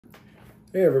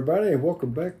Hey everybody,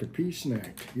 welcome back to Pea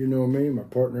Snack. You know me, my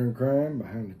partner in crime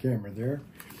behind the camera there.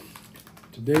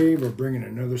 Today we're bringing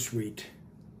another sweet.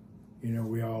 You know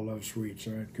we all love sweets,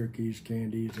 right? Cookies,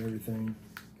 candies, everything.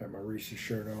 Got my Reese's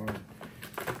shirt on.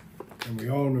 And we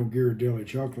all know Ghirardelli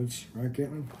chocolates, right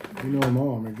Caitlin? You know them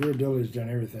all. I mean, Ghirardelli's done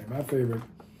everything. My favorite,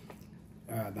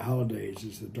 the holidays,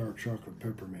 is the dark chocolate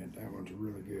peppermint. That one's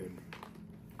really good.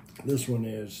 This one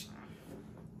is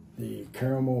the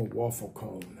caramel waffle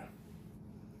cone.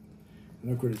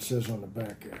 Look what it says on the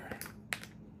back there.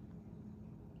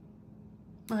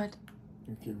 What?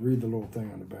 You can read the little thing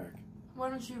on the back.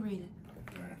 Why don't you read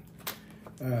it?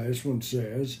 This one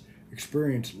says,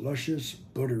 experience luscious,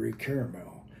 buttery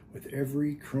caramel with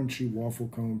every crunchy waffle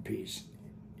cone piece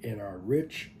in our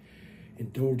rich,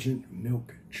 indulgent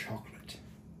milk chocolate.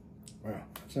 Wow,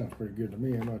 that sounds pretty good to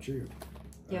me. How about you?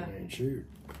 Yeah. I mean, shoot.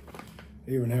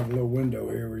 They even have a little window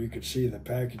here where you could see the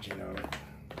packaging on it.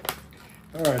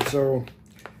 All right, so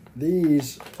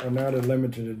these are not a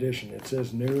limited edition. It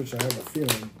says new, so I have a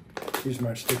feeling these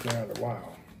might stick around a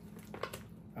while.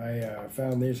 I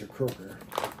found these at Kroger.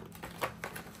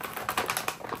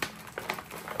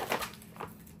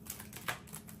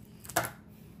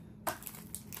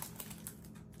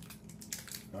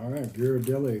 All right,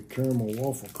 Ghirardelli caramel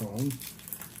waffle cone.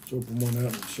 Let's open one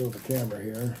up and show the camera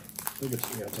here. Look,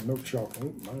 it's a milk chocolate.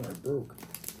 Oh, mine already broke.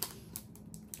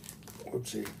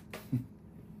 Whoopsie.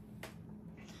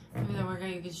 Maybe that work out,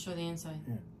 you could show the inside.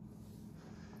 Yeah.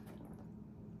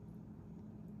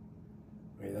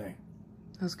 What do you think?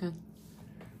 That's good.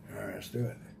 All right, let's do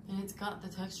it. And it's got the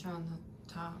texture on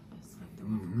the top. It's like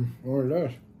the Oh, it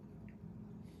does.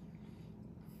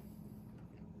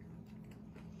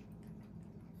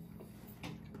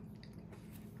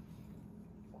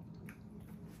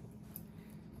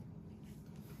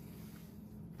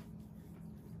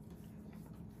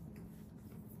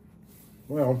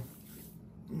 Well,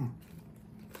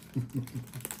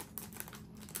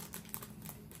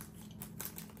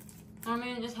 I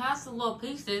mean, it has the little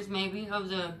pieces, maybe, of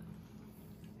the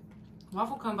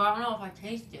waffle cone, but I don't know if I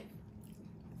taste it.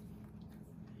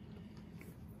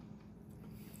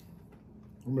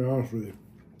 I'll be honest with you.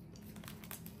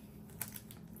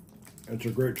 It's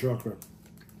a great chocolate.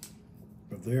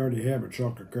 But they already have a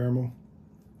chocolate caramel.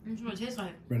 That's what it tastes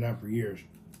like. Been out for years.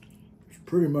 It's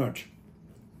pretty much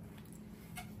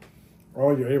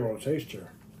all you're able to taste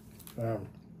here.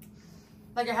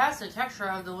 Like, it has the texture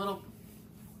of the little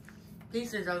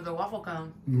pieces of the waffle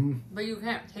cone, but you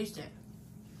can't taste it.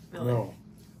 Really. No.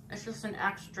 It's just an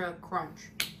extra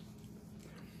crunch.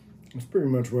 That's pretty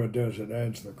much what it does. It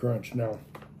adds the crunch. Now,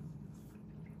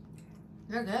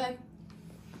 They're good.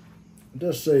 it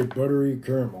does say buttery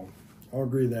caramel. I'll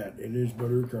agree that. It is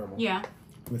buttery caramel. Yeah.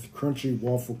 With crunchy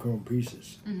waffle cone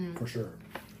pieces, for sure.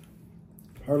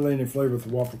 Hardly any flavor with the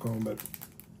waffle cone, but,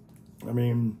 I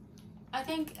mean... I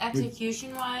think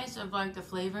execution-wise of, like, the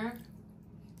flavor,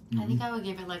 I think I would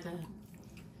give it, like, a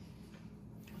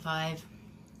 5.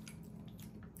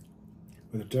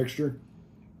 With the texture?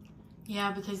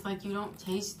 Yeah, because, like, you don't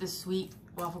taste the sweet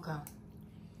waffle cone.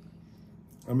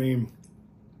 I mean,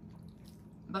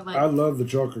 But, like, I love the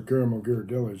chocolate caramel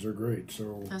Ghirardellis. They're great,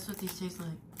 so... That's what these taste like.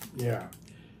 Yeah.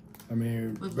 I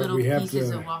mean, With but little we have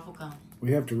pieces to... of waffle cone.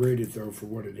 We have to rate it, though, for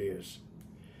what it is.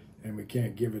 And we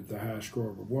can't give it the high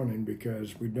score we're wanting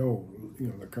because we know, you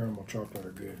know, the caramel chocolate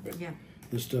are good. But Yeah.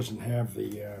 this doesn't have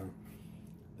the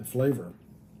flavor.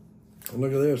 And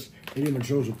look at this. It even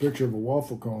shows a picture of a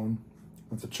waffle cone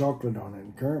with the chocolate on it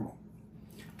and caramel.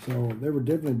 So there would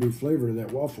definitely be flavor to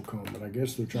that waffle cone, but I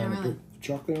guess they're trying to put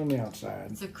chocolate on the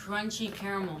outside. It's a crunchy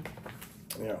caramel.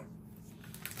 Yeah.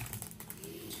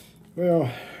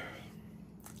 Well,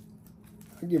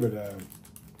 I give it a,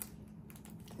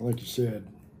 like you said,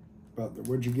 about the,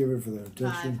 what'd you give it for the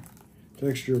texture? 5.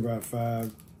 Texture about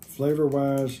 5.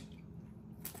 Flavor-wise,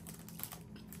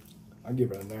 I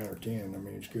give it a 9 or 10. I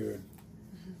mean, it's good.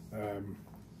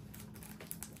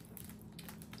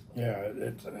 Yeah,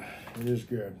 it is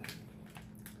good.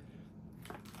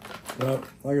 Well,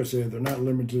 like I said, they're not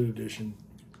limited edition.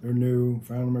 They're new.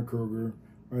 Found them at Kroger.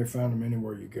 Probably found them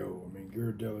anywhere you go. I mean,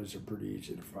 Ghirardellis are pretty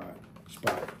easy to find.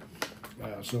 Spot.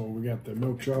 So we got the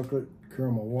milk chocolate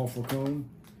caramel waffle cone.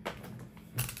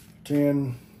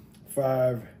 10,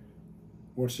 5.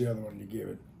 What's the other one you give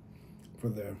it for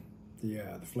the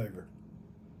flavor?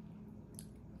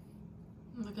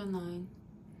 Like a 9.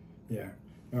 Yeah.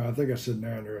 I think I said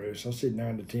 9 earlier, so I said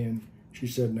 9 to 10. She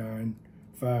said 9,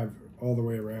 5 all the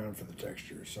way around for the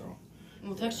texture. So.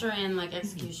 Well, texture and like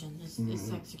execution. It's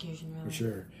execution really. For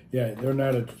sure. Yeah, they're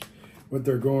not what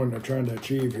they're trying to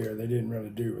achieve here. They didn't really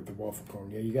do with the waffle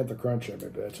cone. Yeah, you got the crunch of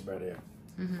it, but that's about it.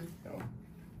 Mm-hmm.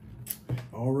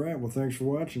 All right. Well, thanks for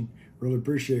watching. Really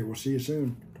appreciate it. We'll see you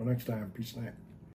soon. Till next time. Peace and night.